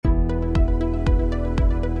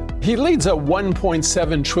He leads a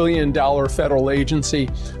 $1.7 trillion federal agency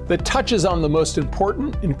that touches on the most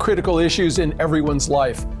important and critical issues in everyone's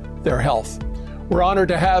life, their health. We're honored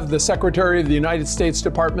to have the Secretary of the United States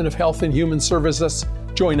Department of Health and Human Services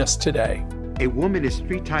join us today. A woman is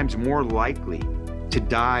 3 times more likely to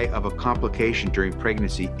die of a complication during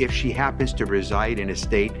pregnancy if she happens to reside in a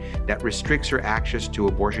state that restricts her access to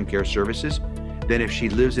abortion care services than if she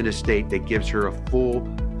lives in a state that gives her a full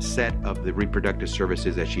set of the reproductive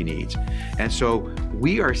services that she needs. And so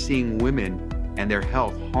we are seeing women and their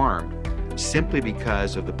health harmed simply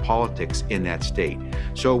because of the politics in that state.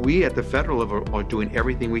 So we at the federal level are doing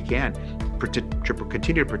everything we can to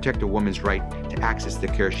continue to protect a woman's right to access the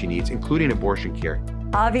care she needs, including abortion care.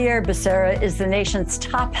 Javier Becerra is the nation's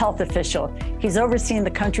top health official. He's overseen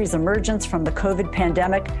the country's emergence from the COVID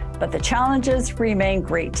pandemic, but the challenges remain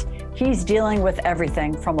great. He's dealing with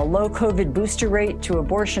everything from a low COVID booster rate to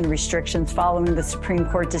abortion restrictions following the Supreme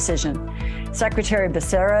Court decision. Secretary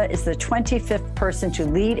Becerra is the 25th person to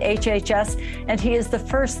lead HHS, and he is the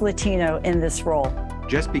first Latino in this role.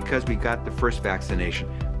 Just because we got the first vaccination,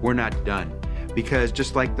 we're not done. Because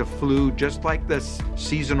just like the flu, just like the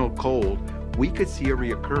seasonal cold, we could see a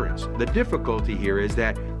reoccurrence. The difficulty here is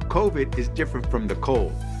that COVID is different from the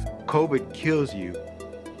cold. COVID kills you.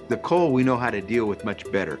 The cold we know how to deal with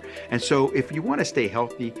much better. And so if you want to stay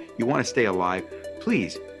healthy, you want to stay alive,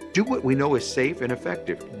 please do what we know is safe and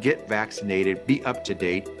effective. Get vaccinated, be up to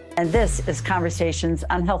date. And this is Conversations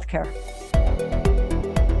on Healthcare.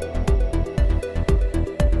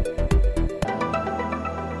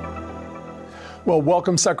 Well,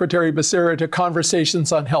 welcome, Secretary Becerra, to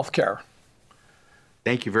Conversations on Healthcare.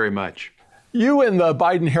 Thank you very much. You and the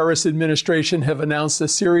Biden-Harris administration have announced a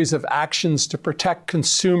series of actions to protect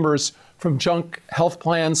consumers from junk health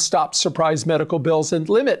plans, stop surprise medical bills, and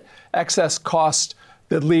limit excess costs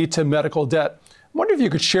that lead to medical debt. I wonder if you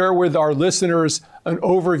could share with our listeners an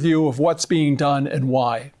overview of what's being done and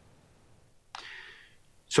why.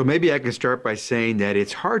 So maybe I can start by saying that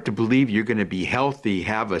it's hard to believe you're going to be healthy,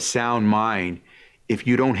 have a sound mind, if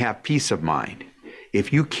you don't have peace of mind.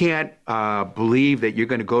 If you can't believe that you're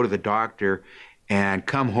going to go to the doctor and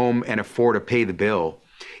come home and afford to pay the bill,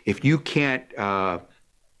 if you can't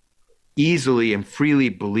easily and freely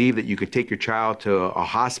believe that you could take your child to a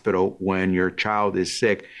hospital when your child is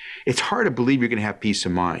sick, it's hard to believe you're going to have peace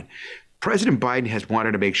of mind. President Biden has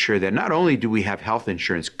wanted to make sure that not only do we have health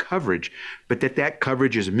insurance coverage, but that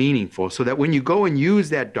coverage is meaningful so that when you go and use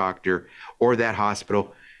that doctor or that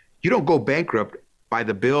hospital, you don't go bankrupt by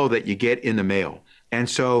the bill that you get in the mail. And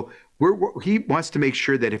so he wants to make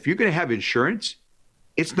sure that if you're going to have insurance,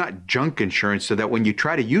 it's not junk insurance so that when you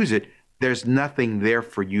try to use it, there's nothing there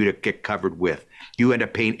for you to get covered with. You end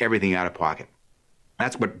up paying everything out of pocket.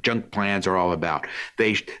 That's what junk plans are all about.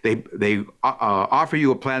 They offer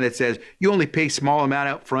you a plan that says you only pay small amount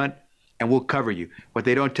up front and we'll cover you. What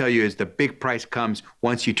they don't tell you is the big price comes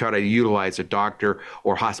once you try to utilize a doctor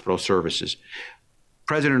or hospital services.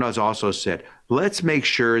 President has also said, let's make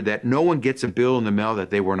sure that no one gets a bill in the mail that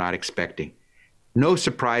they were not expecting. No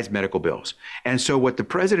surprise medical bills. And so what the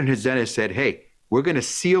president has done is said, hey, we're going to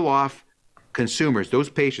seal off consumers, those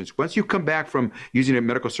patients. Once you come back from using a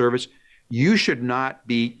medical service, you should not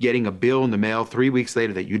be getting a bill in the mail 3 weeks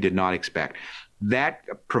later that you did not expect.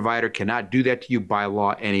 That provider cannot do that to you by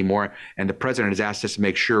law anymore. And the president has asked us to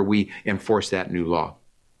make sure we enforce that new law.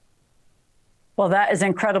 Well, that is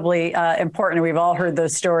incredibly important. We've all heard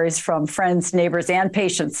those stories from friends, neighbors, and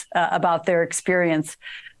patients about their experience.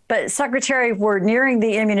 But Secretary, we're nearing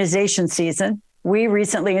the immunization season. We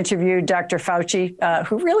recently interviewed Dr. Fauci,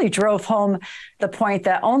 who really drove home the point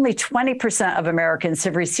that only 20% of Americans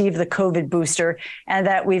have received the COVID booster and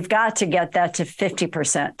that we've got to get that to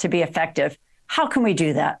 50% to be effective. How can we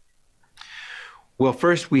do that? Well,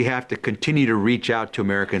 first, we have to continue to reach out to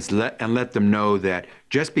Americans and let them know that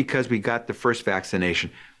just because we got the first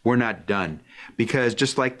vaccination, we're not done. Because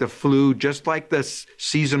just like the flu, just like the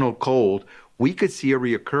seasonal cold, we could see a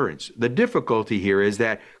reoccurrence. The difficulty here is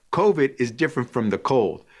that COVID is different from the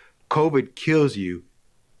cold. COVID kills you.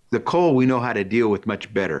 The cold we know how to deal with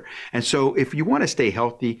much better. And so if you want to stay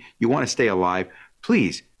healthy, you want to stay alive,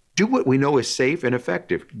 please do what we know is safe and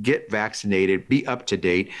effective. Get vaccinated, be up to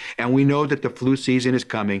date. And we know that the flu season is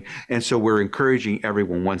coming. And so we're encouraging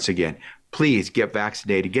everyone once again, please get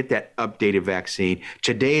vaccinated, get that updated vaccine.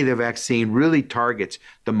 Today, the vaccine really targets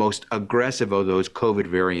the most aggressive of those COVID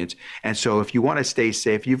variants. And so if you want to stay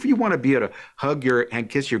safe, if you want to be able to hug and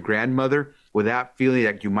kiss your grandmother without feeling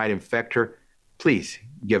that you might infect her, please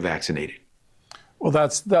get vaccinated. Well,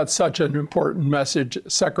 that's such an important message,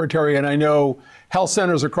 Secretary. And I know health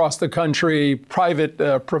centers across the country,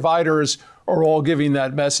 private providers are all giving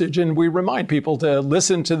that message. And we remind people to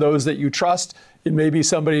listen to those that you trust. It may be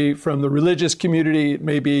somebody from the religious community, it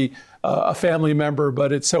may be a family member,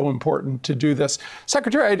 but it's so important to do this.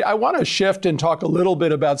 Secretary, I want to shift and talk a little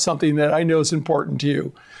bit about something that I know is important to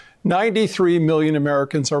you. 93 million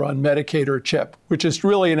Americans are on Medicaid or CHIP, which is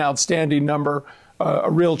really an outstanding number.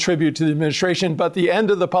 A real tribute to the administration. But the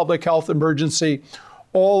end of the public health emergency,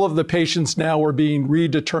 all of the patients now are being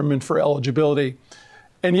redetermined for eligibility.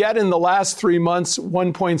 And yet in the last 3 months,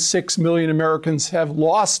 1.6 million Americans have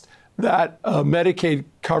lost that Medicaid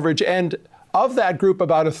coverage. And of that group,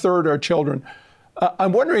 about a third are children.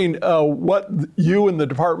 I'm wondering what you and the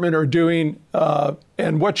department are doing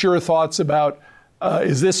and what's your thoughts about,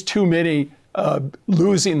 is this too many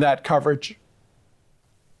losing that coverage?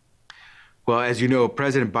 Well, as you know,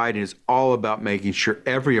 President Biden is all about making sure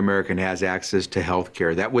every American has access to health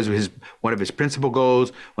care. That was one of his principal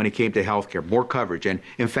goals when it came to health care, more coverage. And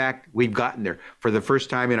in fact, we've gotten there. For the first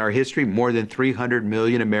time in our history, more than 300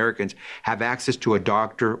 million Americans have access to a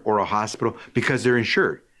doctor or a hospital because they're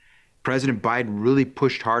insured. President Biden really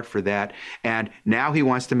pushed hard for that. And now he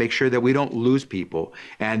wants to make sure that we don't lose people.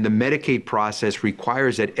 And the Medicaid process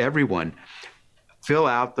requires that everyone fill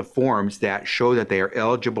out the forms that show that they are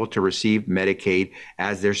eligible to receive Medicaid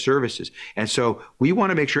as their services. And so we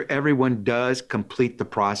want to make sure everyone does complete the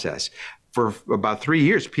process. For about 3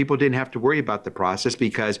 years, people didn't have to worry about the process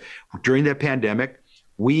because during the pandemic,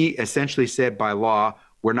 we essentially said by law,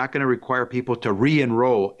 we're not going to require people to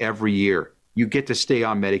re-enroll every year. You get to stay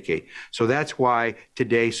on Medicaid. So that's why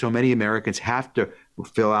today so many Americans have to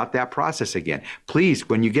fill out that process again. Please,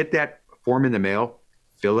 when you get that form in the mail,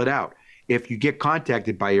 fill it out. If you get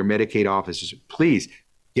contacted by your Medicaid offices, please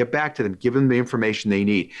get back to them, give them the information they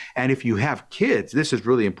need. And if you have kids, this is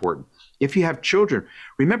really important. If you have children,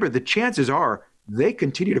 remember the chances are they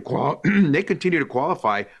continue to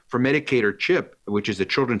qualify for Medicaid or CHIP, which is the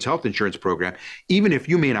Children's Health Insurance Program, even if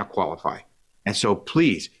you may not qualify. And so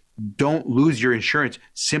please don't lose your insurance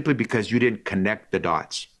simply because you didn't connect the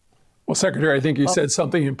dots. Well, Secretary, I think you said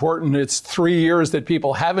something important. It's 3 years that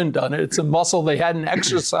people haven't done it. It's a muscle they hadn't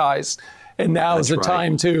exercised. And now is the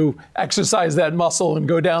time to exercise that muscle and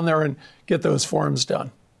go down there and get those forms done.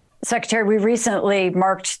 Secretary, we recently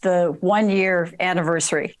marked the 1-year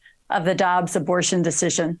anniversary of the Dobbs abortion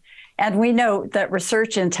decision. And we know that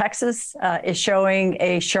research in Texas is showing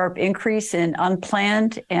a sharp increase in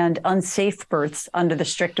unplanned and unsafe births under the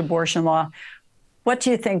strict abortion law. What do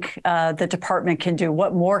you think the department can do?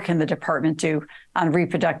 What more can the department do on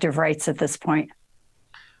reproductive rights at this point?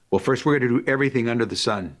 Well, first, we're going to do everything under the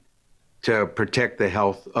sun to protect the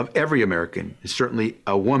health of every American, certainly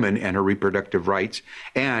a woman and her reproductive rights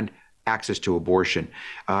and access to abortion.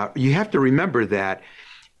 You have to remember that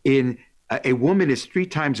a woman is 3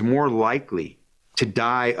 times more likely to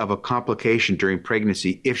die of a complication during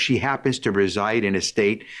pregnancy if she happens to reside in a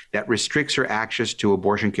state that restricts her access to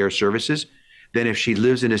abortion care services than if she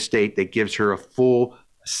lives in a state that gives her a full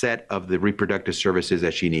set of the reproductive services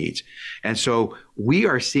that she needs. And so we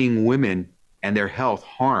are seeing women and their health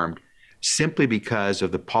harmed simply because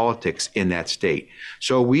of the politics in that state.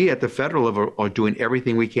 So we at the federal level are doing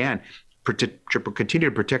everything we can to continue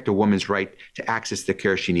to protect a woman's right to access the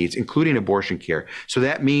care she needs, including abortion care. So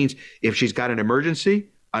that means if she's got an emergency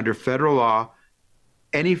under federal law,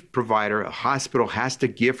 any provider, a hospital, has to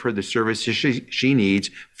give her the services she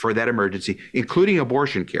needs for that emergency, including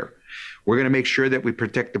abortion care. We're going to make sure that we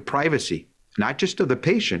protect the privacy, not just of the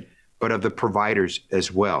patient, but of the providers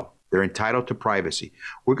as well. They're entitled to privacy.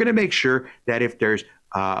 We're going to make sure that if there's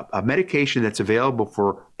a medication that's available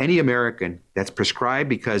for any American that's prescribed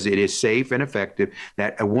because it is safe and effective,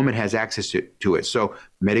 that a woman has access to it. So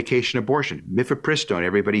medication abortion, mifepristone,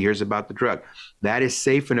 everybody hears about the drug. That is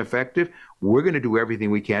safe and effective. We're going to do everything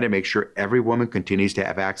we can to make sure every woman continues to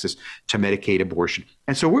have access to Medicaid abortion.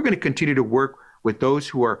 And so we're going to continue to work with those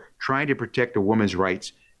who are trying to protect a woman's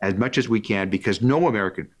rights as much as we can, because no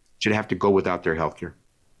American should have to go without their health care.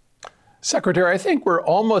 Secretary, I think we're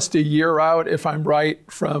almost a year out, if I'm right,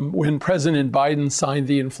 from when President Biden signed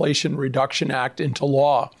the Inflation Reduction Act into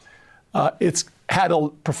law. It's had a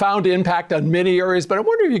profound impact on many areas, but I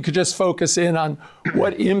wonder if you could just focus in on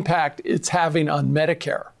what impact it's having on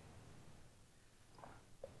Medicare.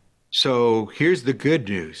 So here's the good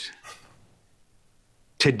news.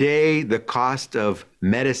 Today, the cost of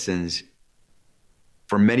medicines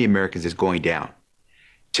for many Americans is going down.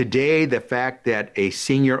 Today, the fact that a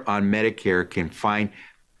senior on Medicare can find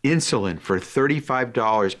insulin for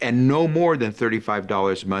 $35 and no more than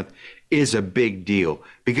 $35 a month is a big deal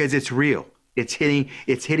because it's real. It's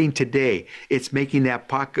hitting today. It's making that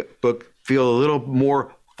pocketbook feel a little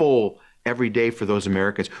more full every day for those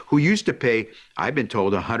Americans who used to pay, I've been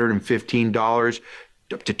told, $115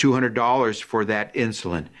 up to $200 for that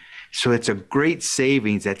insulin. So it's a great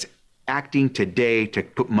savings that's acting today to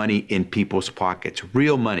put money in people's pockets,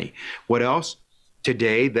 real money. What else?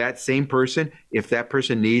 Today, that same person, if that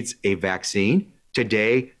person needs a vaccine,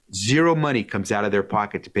 today, zero money comes out of their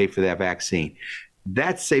pocket to pay for that vaccine.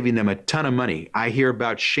 That's saving them a ton of money. I hear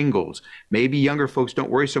about shingles. Maybe younger folks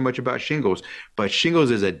don't worry so much about shingles, but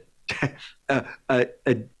shingles is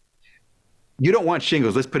you don't want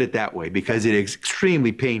shingles, let's put it that way, because it is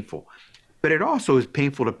extremely painful. But it also is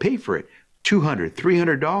painful to pay for it. $200,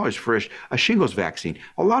 $300 for a shingles vaccine.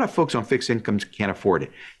 A lot of folks on fixed incomes can't afford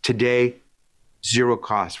it. Today, zero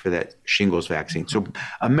cost for that shingles vaccine. So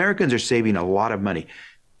Americans are saving a lot of money.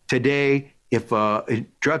 Today, if a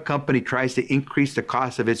drug company tries to increase the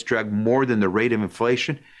cost of its drug more than the rate of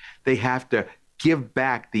inflation, they have to give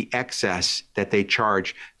back the excess that they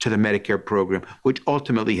charge to the Medicare program, which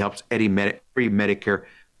ultimately helps every Medicare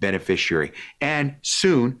beneficiary. And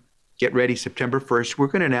soon, get ready, September 1st, we're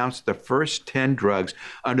going to announce the first 10 drugs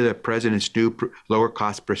under the president's new lower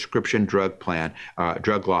cost prescription drug plan,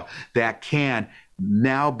 drug law, that can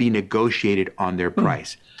now be negotiated on their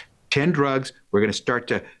price. 10 drugs, we're going to start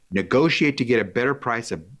to negotiate to get a better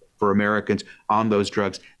price for Americans on those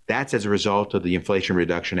drugs. That's as a result of the Inflation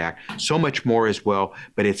Reduction Act. So much more as well,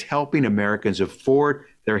 but it's helping Americans afford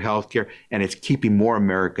their health care, and it's keeping more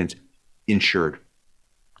Americans insured.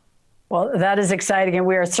 Well, that is exciting, and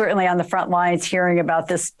we are certainly on the front lines hearing about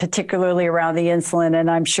this, particularly around the insulin,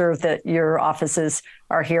 and I'm sure that your offices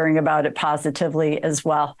are hearing about it positively as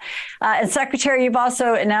well. And Secretary, you've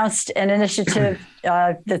also announced an initiative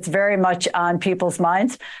that's very much on people's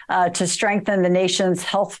minds to strengthen the nation's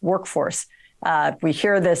health workforce. We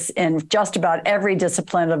hear this in just about every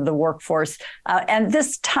discipline of the workforce, and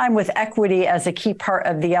this time with equity as a key part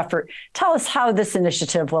of the effort. Tell us how this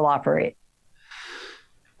initiative will operate.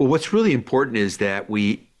 Well, what's really important is that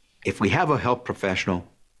if we have a health professional,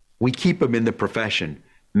 we keep them in the profession.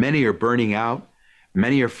 Many are burning out.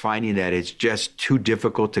 Many are finding that it's just too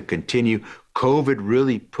difficult to continue. COVID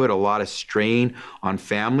really put a lot of strain on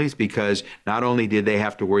families because not only did they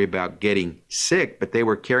have to worry about getting sick, but they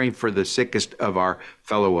were caring for the sickest of our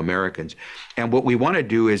fellow Americans. And what we want to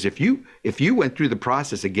do is if you went through the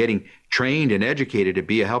process of getting trained and educated to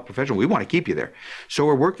be a health professional, we want to keep you there. So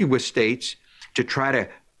we're working with states to try to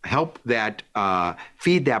help that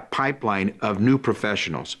feed that pipeline of new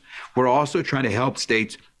professionals. We're also trying to help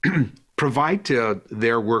states provide to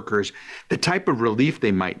their workers the type of relief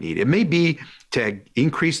they might need. It may be to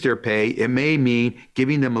increase their pay. It may mean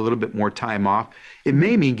giving them a little bit more time off. It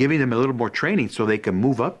may mean giving them a little more training so they can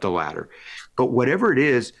move up the ladder. But whatever it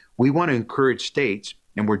is, we want to encourage states,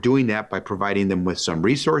 and we're doing that by providing them with some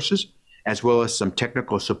resources as well as some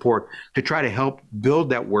technical support to try to help build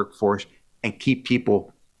that workforce and keep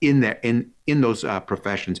people in those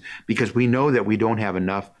professions, because we know that we don't have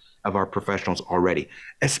enough of our professionals already,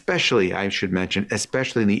 especially, I should mention,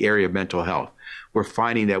 especially in the area of mental health. We're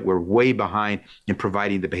finding that we're way behind in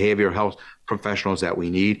providing the behavioral health professionals that we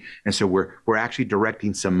need. And so we're actually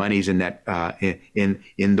directing some monies in that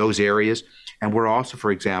in those areas. And we're also,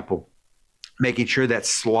 for example, making sure that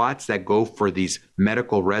slots that go for these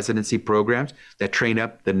medical residency programs that train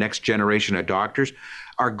up the next generation of doctors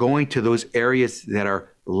are going to those areas that are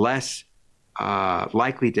less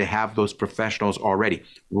likely to have those professionals already.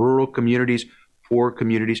 Rural communities, poor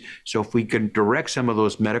communities. So if we can direct some of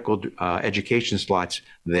those medical education slots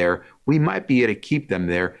there, we might be able to keep them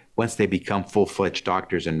there once they become full-fledged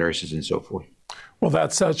doctors and nurses and so forth. Well,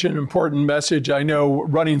 that's such an important message. I know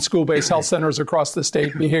running school-based health centers across the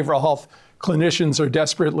state, behavioral health clinicians are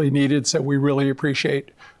desperately needed, so we really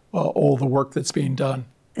appreciate all the work that's being done.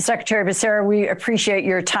 Secretary Becerra, we appreciate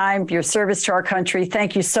your time, your service to our country.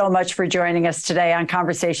 Thank you so much for joining us today on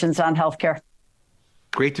Conversations on Healthcare.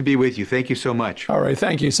 Great to be with you. Thank you so much. All right.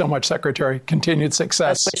 Thank you so much, Secretary. Continued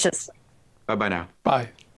success. Best wishes. Bye-bye now. Bye.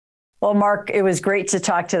 Well, Mark, it was great to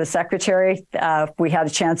talk to the Secretary. We had a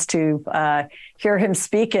chance to hear him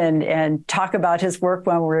speak and talk about his work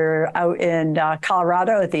when we were out in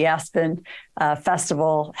Colorado at the Aspen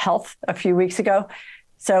Festival Health a few weeks ago.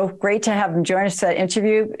 So great to have him join us for that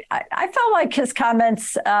interview. I felt like his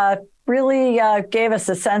comments really gave us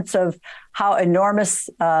a sense of how enormous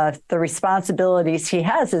the responsibilities he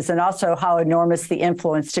has is, and also how enormous the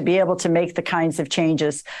influence to be able to make the kinds of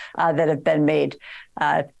changes that have been made.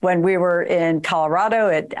 When we were in Colorado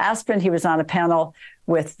at Aspen, he was on a panel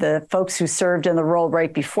with the folks who served in the role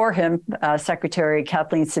right before him, Secretary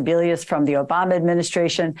Kathleen Sebelius from the Obama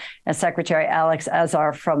administration and Secretary Alex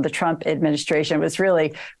Azar from the Trump administration. It was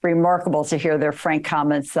really remarkable to hear their frank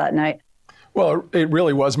comments that night. Well, it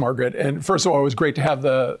really was, Margaret. And first of all, it was great to have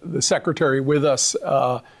the secretary with us.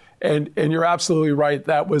 And you're absolutely right.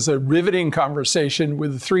 That was a riveting conversation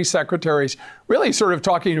with the three secretaries, really sort of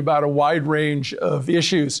talking about a wide range of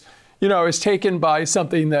issues. You know, I was taken by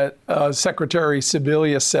something that Secretary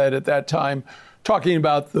Sebelius said at that time, talking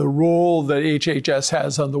about the role that HHS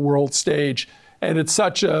has on the world stage. And it's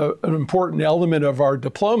such an important element of our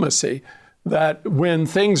diplomacy that when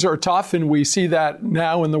things are tough, and we see that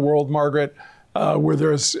now in the world, Margaret, where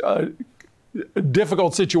there's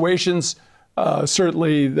difficult situations,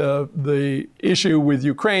 certainly the issue with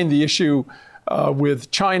Ukraine, the issue with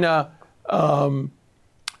China,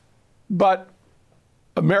 but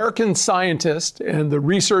American scientists and the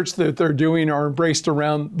research that they're doing are embraced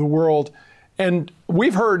around the world. And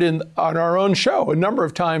we've heard on our own show a number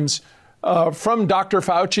of times from Dr.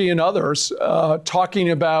 Fauci and others talking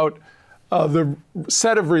about the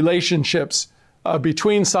set of relationships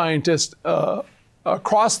between scientists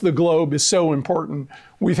across the globe is so important.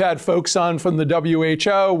 We've had folks on from the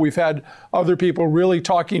WHO. We've had other people really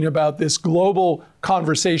talking about this global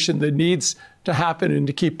conversation that needs to happen and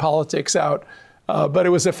to keep politics out. But it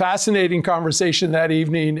was a fascinating conversation that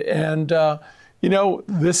evening. And, you know,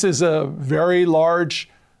 this is a very large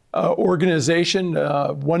organization,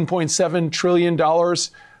 $1.7 trillion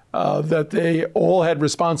that they all had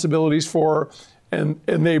responsibilities for. And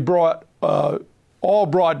they all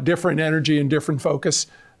brought different energy and different focus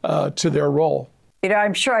to their role. You know,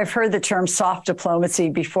 I'm sure I've heard the term soft diplomacy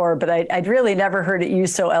before, but I'd really never heard it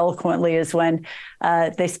used so eloquently as when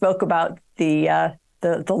they spoke about the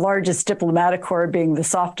largest diplomatic corps being the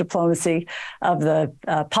soft diplomacy of the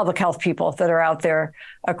public health people that are out there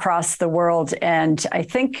across the world. And I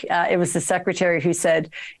think it was the secretary who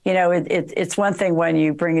said, you know, it's one thing when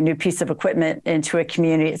you bring a new piece of equipment into a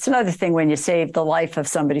community. It's another thing when you save the life of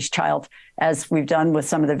somebody's child, as we've done with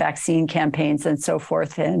some of the vaccine campaigns and so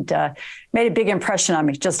forth. And made a big impression on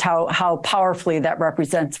me, just how powerfully that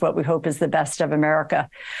represents what we hope is the best of America.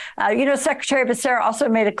 You know, Secretary Becerra also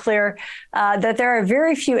made it clear that there are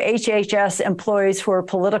very few HHS employees who are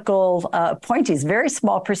political appointees, very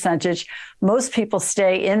small percentage. Most people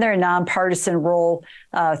stay in their nonpartisan role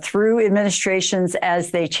through administrations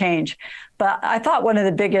as they change. But I thought one of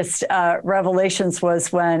the biggest revelations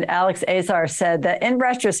was when Alex Azar said that in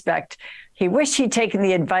retrospect, he wished he'd taken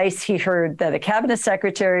the advice he heard that a cabinet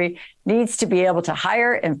secretary needs to be able to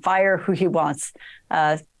hire and fire who he wants.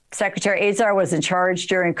 Secretary Azar was in charge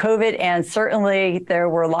during COVID, and certainly there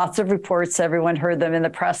were lots of reports, everyone heard them in the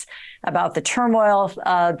press, about the turmoil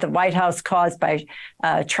the White House caused by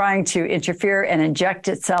trying to interfere and inject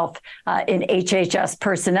itself in HHS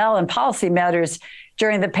personnel and policy matters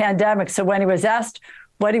during the pandemic. So when he was asked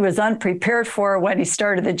what he was unprepared for when he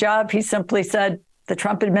started the job, he simply said, the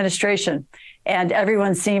Trump administration. And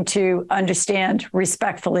everyone seemed to understand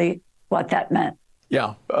respectfully what that meant.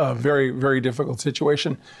 Yeah, a very, very difficult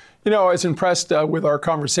situation. You know, I was impressed with our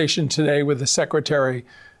conversation today with the secretary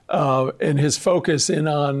and his focus in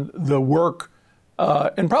on the work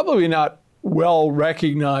and probably not well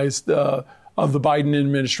recognized of the Biden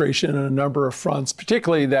administration on a number of fronts,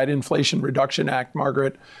 particularly that Inflation Reduction Act,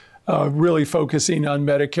 Margaret, really focusing on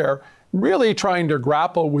Medicare, really trying to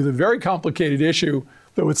grapple with a very complicated issue,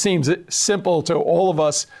 though it seems simple to all of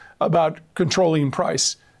us, about controlling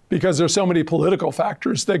price, because there's so many political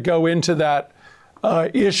factors that go into that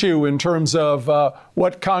issue in terms of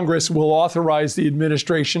what Congress will authorize the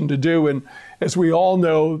administration to do. And as we all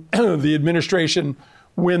know, the administration,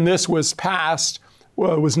 when this was passed,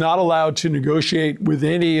 was not allowed to negotiate with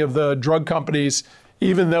any of the drug companies,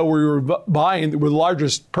 even though we were buying, we're the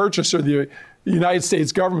largest purchaser, the United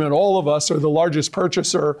States government, all of us are the largest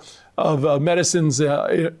purchaser of medicines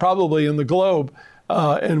probably in the globe.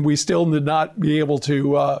 And we still did not be able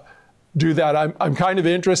to do that. I'm kind of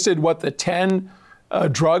interested what the 10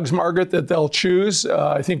 drugs, Margaret, that they'll choose.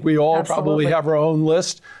 I think we all probably have our own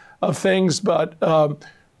list of things, but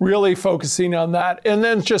really focusing on that. And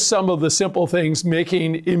then just some of the simple things,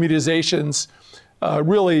 making immunizations,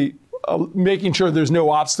 really making sure there's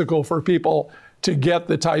no obstacle for people to get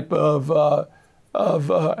the type of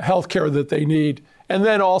health care that they need. And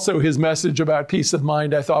then also his message about peace of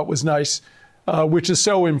mind, I thought was nice, which is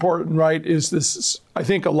so important, right? Is this? I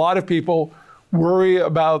think a lot of people worry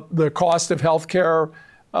about the cost of healthcare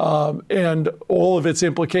and all of its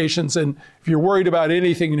implications. And if you're worried about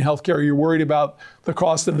anything in healthcare, you're worried about the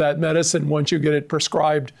cost of that medicine once you get it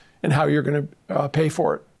prescribed and how you're going to pay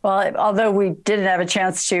for it. Well, although we didn't have a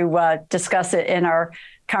chance to discuss it in our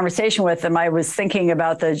conversation with them, I was thinking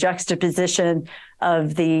about the juxtaposition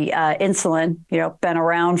of the insulin, been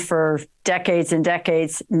around for decades and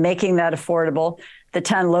decades, making that affordable, the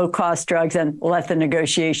 10 low-cost drugs, and let the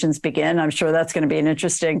negotiations begin. I'm sure that's going to be an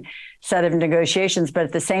interesting set of negotiations. But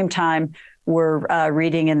at the same time, we're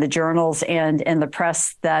reading in the journals and in the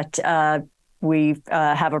press that we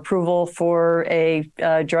have approval for a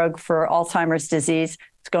drug for Alzheimer's disease.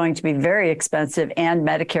 It's going to be very expensive, and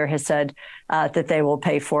Medicare has said that they will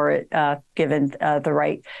pay for it given the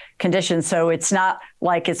right conditions. So it's not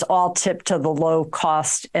like it's all tipped to the low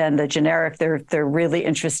cost and the generic. They're really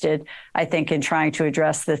interested, I think, in trying to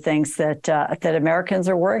address the things that Americans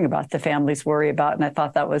are worrying about, the families worry about. And I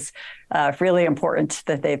thought that was really important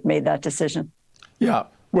that they've made that decision. Yeah.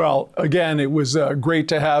 Well, again, it was great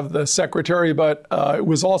to have the secretary, but it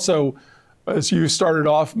was also, as you started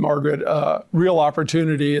off, Margaret, real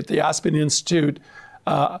opportunity at the Aspen Institute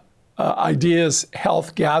Ideas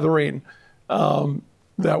Health Gathering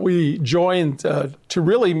that we joined to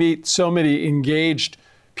really meet so many engaged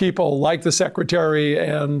people like the secretary.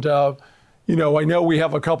 And, I know we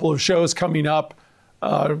have a couple of shows coming up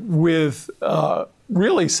with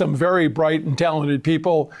really some very bright and talented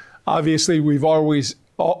people. Obviously, we've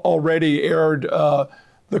already aired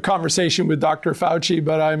the conversation with Dr. Fauci,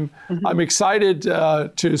 but I'm excited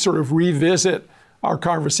to sort of revisit our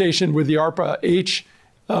conversation with the ARPA-H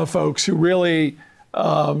folks who really,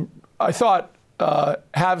 I thought,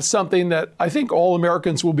 have something that I think all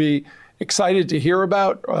Americans will be excited to hear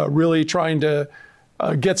about, really trying to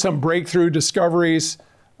get some breakthrough discoveries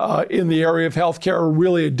in the area of healthcare,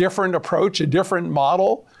 really a different approach, a different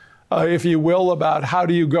model, if you will, about how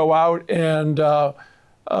do you go out and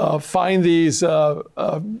find these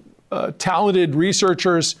talented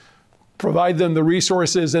researchers, provide them the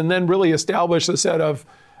resources, and then really establish a set of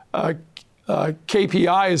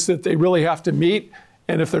KPIs that they really have to meet.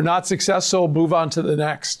 And if they're not successful, move on to the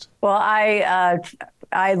next. Well,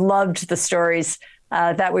 I loved the stories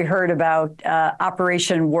that we heard about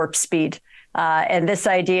Operation Warp Speed and this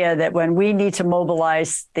idea that when we need to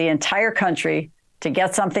mobilize the entire country to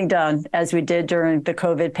get something done, as we did during the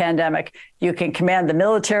COVID pandemic, you can command the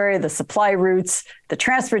military, the supply routes, the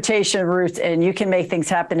transportation routes, and you can make things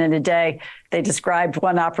happen in a day. They described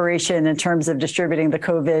one operation in terms of distributing the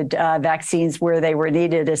COVID vaccines where they were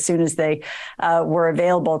needed as soon as they were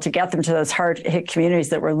available to get them to those hard-hit communities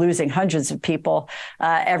that were losing hundreds of people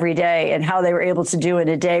every day, and how they were able to do in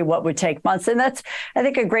a day what would take months. And that's, I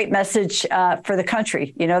think, a great message for the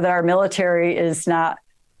country, that our military is not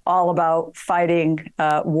all about fighting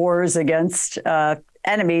wars against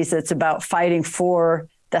enemies. It's about fighting for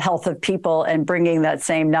the health of people and bringing that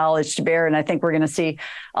same knowledge to bear. And I think we're going to see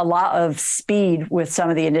a lot of speed with some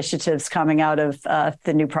of the initiatives coming out of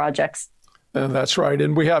the new projects. And that's right.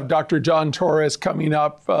 And we have Dr. John Torres coming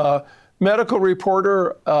up, medical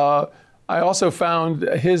reporter. I also found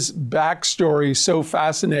his backstory so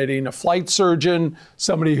fascinating. A flight surgeon,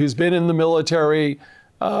 somebody who's been in the military,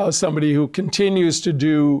 somebody who continues to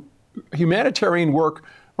do humanitarian work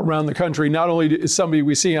around the country. Not only is somebody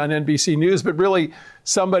we see on NBC News, but really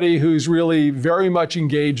somebody who's really very much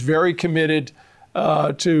engaged, very committed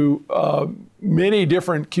to many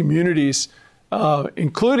different communities,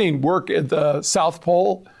 including work at the South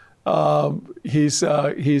Pole. He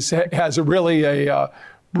has a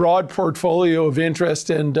broad portfolio of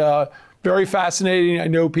interest and very fascinating. I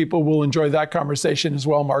know people will enjoy that conversation as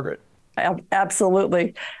well, Margaret.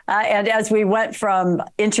 Absolutely. And as we went from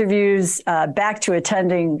interviews back to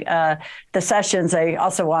attending the sessions, I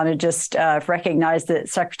also want to just recognize that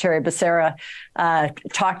Secretary Becerra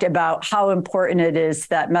talked about how important it is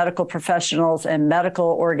that medical professionals and medical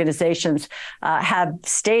organizations have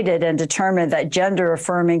stated and determined that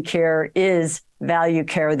gender-affirming care is value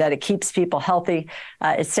care, that it keeps people healthy,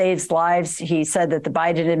 it saves lives. He said that the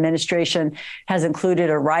Biden administration has included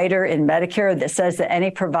a rider in Medicare that says that any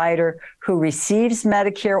provider who receives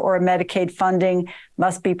Medicare or Medicaid funding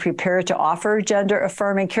must be prepared to offer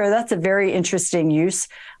gender-affirming care. That's a very interesting use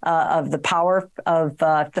of the power of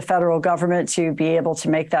the federal government to be able to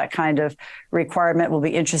make that kind of requirement. It will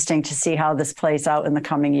be interesting to see how this plays out in the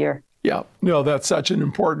coming year. Yeah, no, that's such an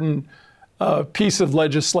important piece of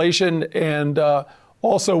legislation, and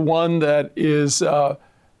also one that is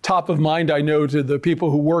top of mind, I know, to the people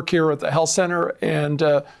who work here at the health center and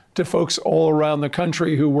to folks all around the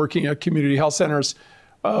country who are working at community health centers.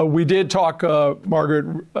 We did talk,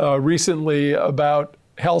 Margaret, recently about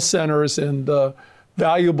health centers and the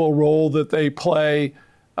valuable role that they play,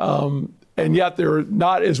 and yet they're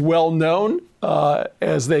not as well known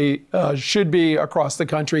as they should be across the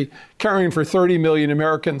country, caring for 30 million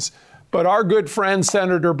Americans. But our good friend,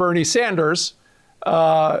 Senator Bernie Sanders,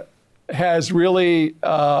 has really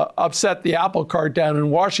upset the apple cart down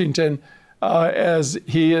in Washington as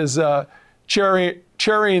he is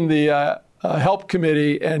chairing the HELP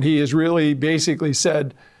committee, and he has really basically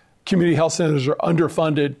said community health centers are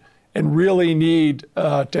underfunded and really need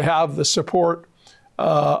to have the support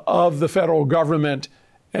of the federal government.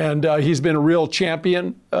 And he's been a real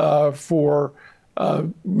champion for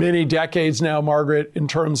many decades now, Margaret, in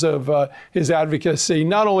terms of his advocacy,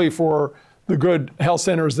 not only for the good health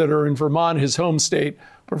centers that are in Vermont, his home state,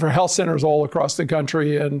 but for health centers all across the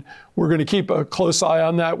country. And we're going to keep a close eye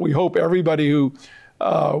on that. We hope everybody who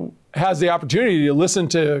has the opportunity to listen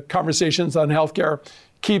to Conversations on Healthcare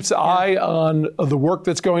keeps eye on the work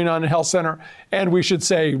that's going on in health center. And we should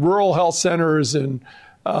say rural health centers and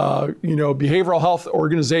behavioral health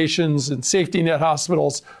organizations and safety net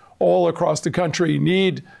hospitals all across the country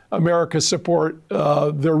need America's support.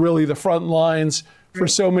 They're really the front lines for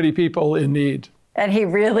so many people in need. And he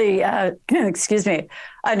really,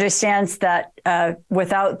 understands that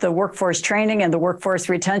without the workforce training and the workforce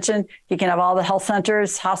retention, you can have all the health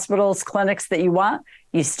centers, hospitals, clinics that you want.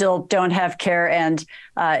 You still don't have care. And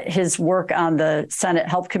his work on the Senate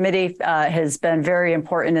Health Committee has been very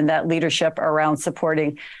important in that leadership around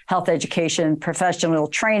supporting health education, professional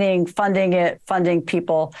training, funding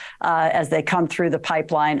people as they come through the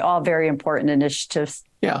pipeline, all very important initiatives.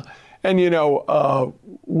 Yeah. And,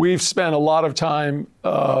 we've spent a lot of time,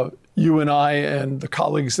 you and I and the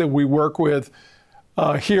colleagues that we work with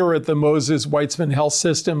here at the Moses Weitzman Health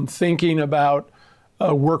System, thinking about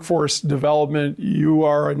workforce development. You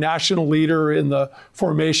are a national leader in the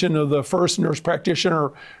formation of the first nurse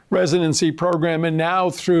practitioner residency program. And now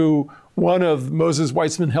through one of Moses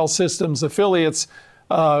Weitzman Health System's affiliates,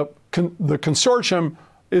 the consortium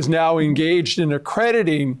is now engaged in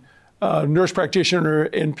accrediting nurse practitioner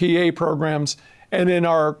and PA programs. And in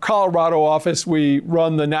our Colorado office, we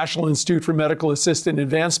run the National Institute for Medical Assistant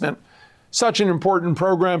Advancement, such an important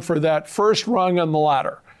program for that first rung on the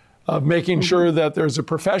ladder of making sure that there's a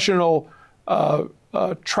professional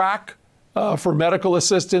track for medical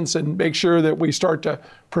assistants and make sure that we start to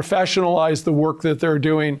professionalize the work that they're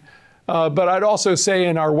doing. But I'd also say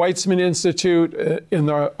in our Weitzman Institute, in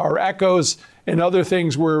our ECHOs and other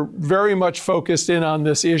things, we're very much focused in on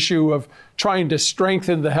this issue of trying to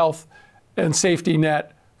strengthen the health and safety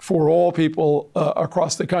net for all people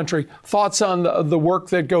across the country. Thoughts on the work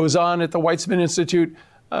that goes on at the Weitzman Institute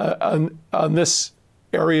on this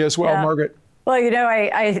area as well, Margaret? Well, I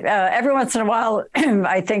every once in a while,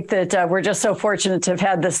 I think that we're just so fortunate to have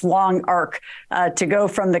had this long arc to go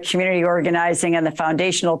from the community organizing and the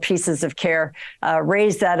foundational pieces of care,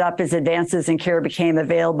 raise that up as advances in care became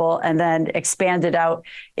available, and then expanded out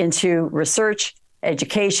into research,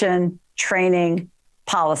 education, training,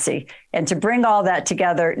 policy, and to bring all that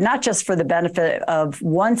together, not just for the benefit of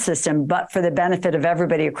one system, but for the benefit of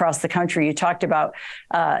everybody across the country. You talked about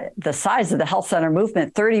the size of the health center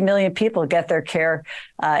movement. 30 million people get their care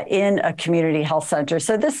in a community health center.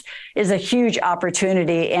 So this is a huge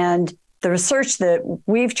opportunity. And the research that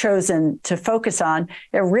we've chosen to focus on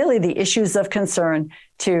are really the issues of concern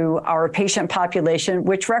to our patient population,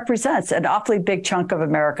 which represents an awfully big chunk of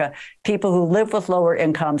America. People who live with lower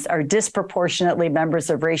incomes are disproportionately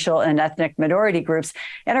members of racial and ethnic minority groups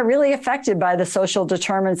and are really affected by the social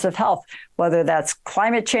determinants of health, whether that's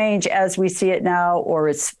climate change as we see it now, or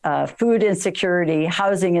it's food insecurity,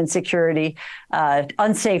 housing insecurity,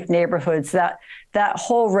 unsafe neighborhoods, that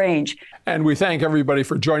whole range. And we thank everybody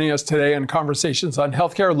for joining us today on Conversations on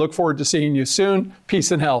Healthcare. Look forward to seeing you soon.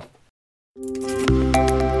 Peace and health.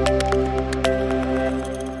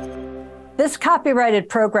 This copyrighted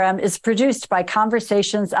program is produced by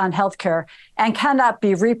Conversations on Healthcare and cannot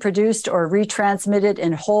be reproduced or retransmitted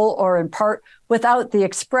in whole or in part without the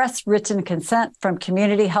express written consent from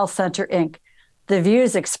Community Health Center, Inc. The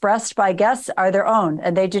views expressed by guests are their own,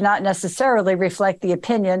 and they do not necessarily reflect the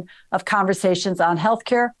opinion of Conversations on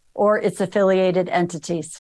Healthcare or its affiliated entities.